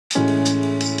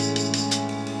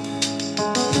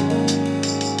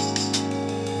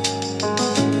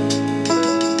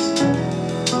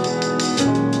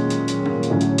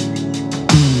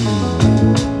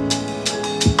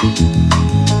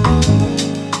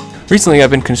Recently I've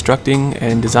been constructing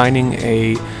and designing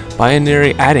a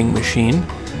binary adding machine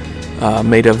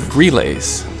made of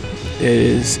relays. It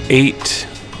is 8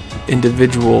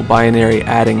 individual binary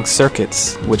adding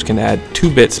circuits which can add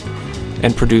 2 bits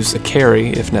and produce a carry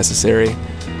if necessary.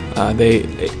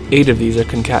 8 of these are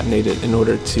concatenated in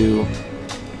order to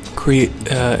create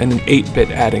an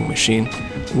 8-bit adding machine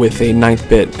with a 9th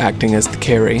bit acting as the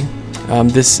carry.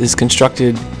 This is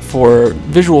constructed for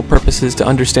visual purposes to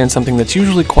understand something that's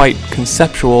usually quite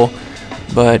conceptual,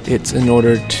 but it's in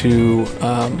order to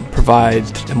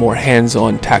provide a more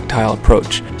hands-on tactile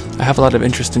approach. I have a lot of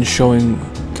interest in showing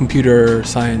computer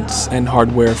science and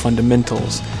hardware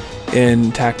fundamentals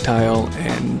in tactile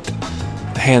and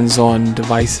hands-on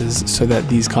devices so that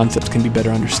these concepts can be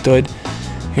better understood.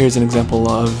 Here's an example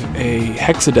of a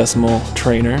hexadecimal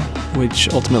trainer, which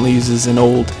ultimately uses an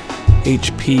old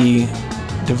HP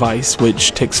device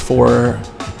which takes 4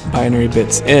 binary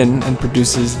bits in and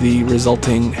produces the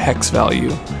resulting hex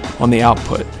value on the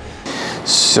output.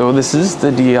 So this is the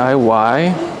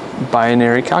DIY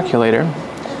binary calculator.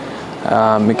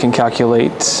 It can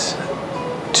calculate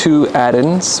 2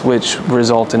 add-ins which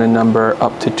result in a number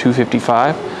up to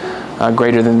 255.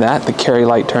 Greater than that, the carry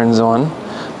light turns on.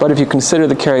 But if you consider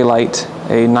the carry light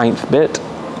a 9th bit,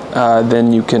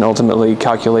 then you can ultimately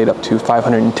calculate up to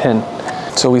 510.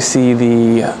 So we see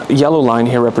the yellow line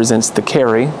here represents the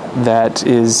carry that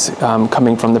is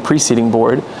coming from the preceding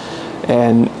board,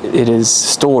 and it is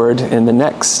stored in the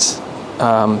next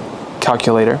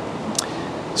calculator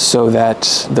so that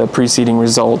the preceding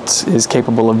result is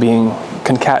capable of being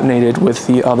concatenated with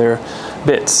the other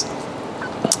bits.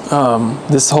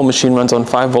 This whole machine runs on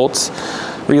 5 volts.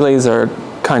 Relays are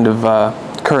kind of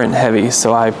current heavy,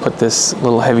 so I put this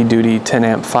little heavy duty 10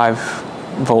 amp 5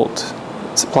 volt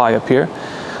supply up here.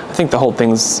 I think the whole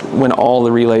thing's, when all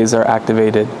the relays are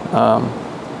activated,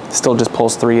 still just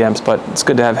pulls 3 amps, but it's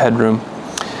good to have headroom.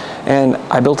 And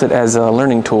I built it as a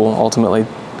learning tool ultimately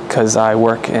because I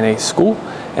work in a school,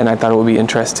 and I thought it would be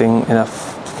interesting in a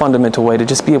fundamental way to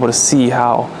just be able to see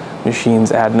how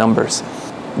machines add numbers.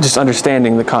 Just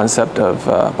understanding the concept of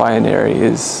binary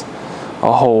is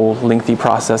a whole lengthy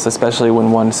process, especially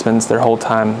when one spends their whole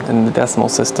time in the decimal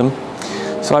system.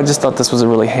 So I just thought this was a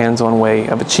really hands-on way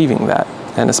of achieving that.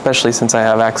 And especially since I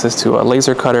have access to a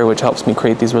laser cutter, which helps me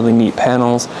create these really neat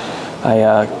panels,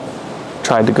 I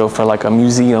tried to go for like a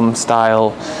museum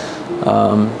style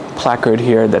placard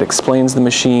here that explains the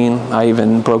machine. I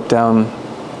even broke down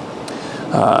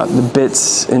the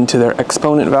bits into their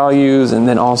exponent values and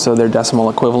then also their decimal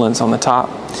equivalents on the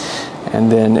top.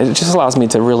 And then it just allows me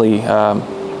to really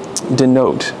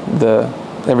denote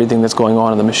everything that's going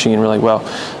on in the machine really well.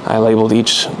 I labeled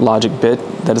each logic bit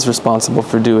that is responsible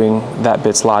for doing that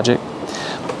bit's logic.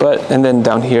 And then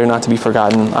down here, not to be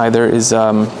forgotten either, is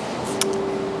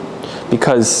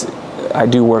because I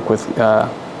do work with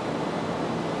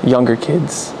younger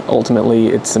kids, ultimately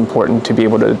it's important to be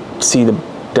able to see the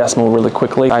decimal really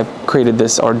quickly. I created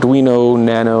this Arduino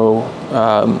Nano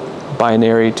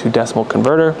binary to decimal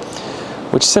converter,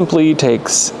 which simply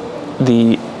takes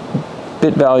the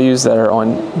bit values that are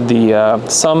on the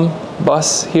sum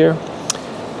bus here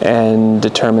and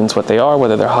determines what they are,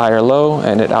 whether they're high or low,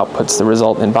 and it outputs the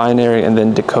result in binary and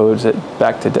then decodes it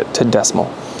back to decimal.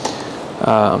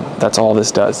 That's all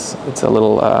this does. It's a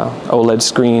little OLED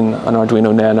screen, an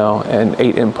Arduino Nano, and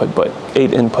 8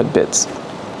 input bits.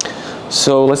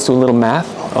 So let's do a little math.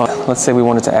 Let's say we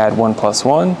wanted to add 1 plus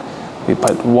 1. We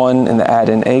put 1 in the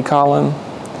add-in A column,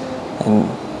 and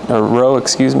a row,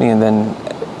 excuse me, and then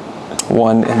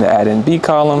 1 in the add-in B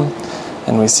column,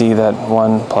 and we see that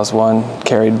 1 plus 1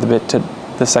 carried the bit to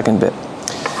the 2nd bit.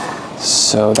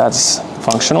 So that's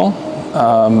functional.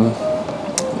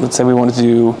 Let's say we wanted to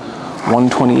do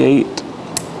 128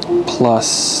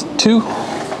 plus 2.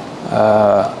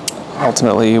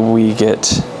 Ultimately, we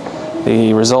get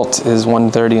the result is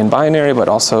 130 in binary, but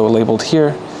also labeled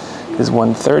here is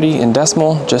 130 in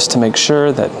decimal, just to make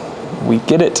sure that we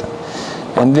get it.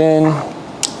 And then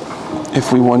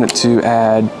if we wanted to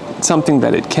add something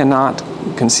that it cannot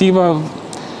conceive of,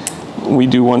 we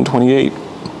do 128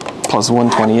 plus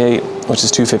 128, which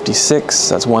is 256.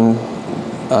 That's 1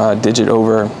 digit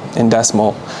over in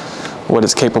decimal what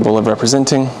it's capable of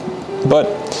representing. But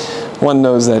one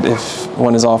knows that if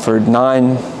one is offered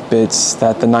 9 bits,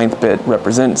 that the 9th bit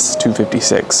represents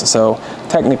 256. So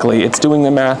technically it's doing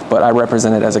the math, but I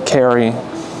represent it as a carry,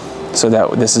 so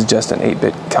that this is just an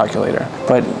 8-bit calculator.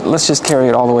 But let's just carry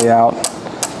it all the way out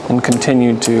and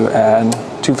continue to add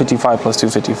 255 plus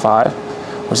 255,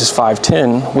 which is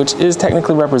 510, which is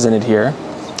technically represented here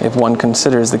if one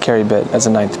considers the carry bit as a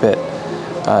 9th bit.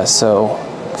 So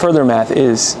further math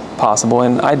is possible,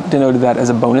 and I denoted that as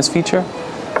a bonus feature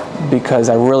because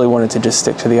I really wanted to just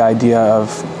stick to the idea of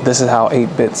this is how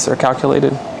 8 bits are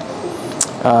calculated,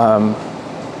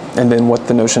 and then what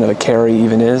the notion of a carry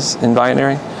even is in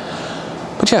binary.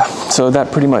 But yeah, so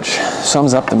that pretty much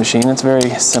sums up the machine. It's very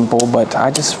simple, but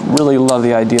I just really love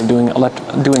the idea of doing it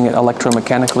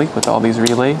electromechanically with all these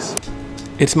relays.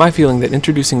 It's my feeling that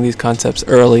introducing these concepts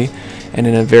early and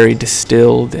in a very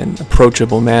distilled and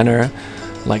approachable manner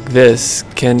like this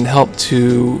can help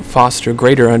to foster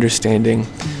greater understanding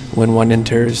when one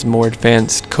enters more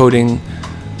advanced coding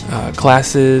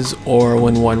classes, or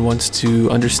when one wants to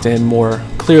understand more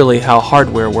clearly how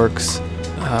hardware works,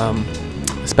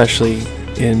 especially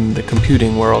in the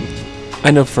computing world.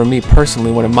 I know for me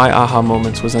personally, one of my aha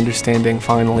moments was understanding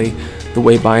finally the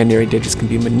way binary digits can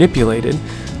be manipulated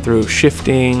through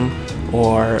shifting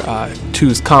or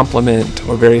 2's complement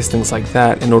or various things like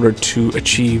that in order to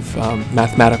achieve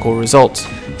mathematical results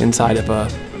inside of a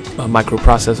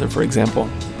microprocessor, for example.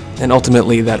 And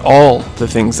ultimately that all the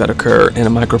things that occur in a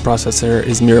microprocessor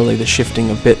is merely the shifting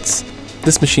of bits.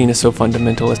 This machine is so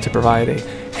fundamental as to provide a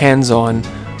hands-on,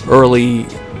 early,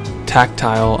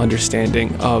 tactile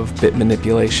understanding of bit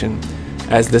manipulation,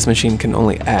 as this machine can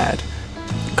only add.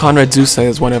 Konrad Zuse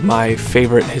is one of my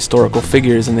favorite historical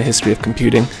figures in the history of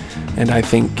computing, and I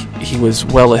think he was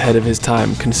well ahead of his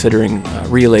time considering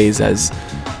relays as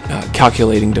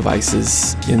calculating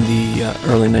devices in the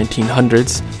early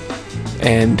 1900s.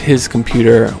 And his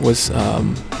computer was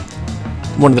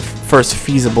one of the first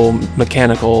feasible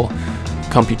mechanical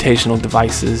computational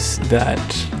devices that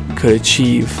could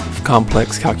achieve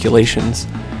complex calculations.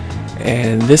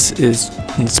 And this is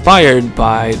inspired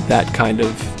by that kind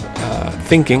of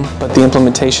thinking. But the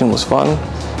implementation was fun,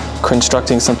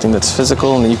 constructing something that's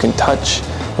physical and that you can touch,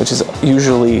 which is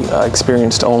usually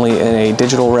experienced only in a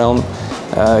digital realm.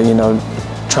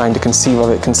 Trying to conceive of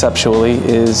it conceptually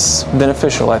is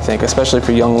beneficial, I think, especially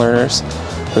for young learners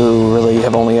who really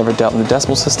have only ever dealt in the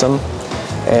decimal system.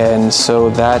 And so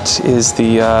that is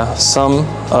the sum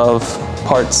of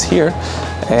parts here.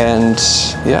 And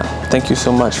yeah, thank you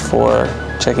so much for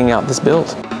checking out this build.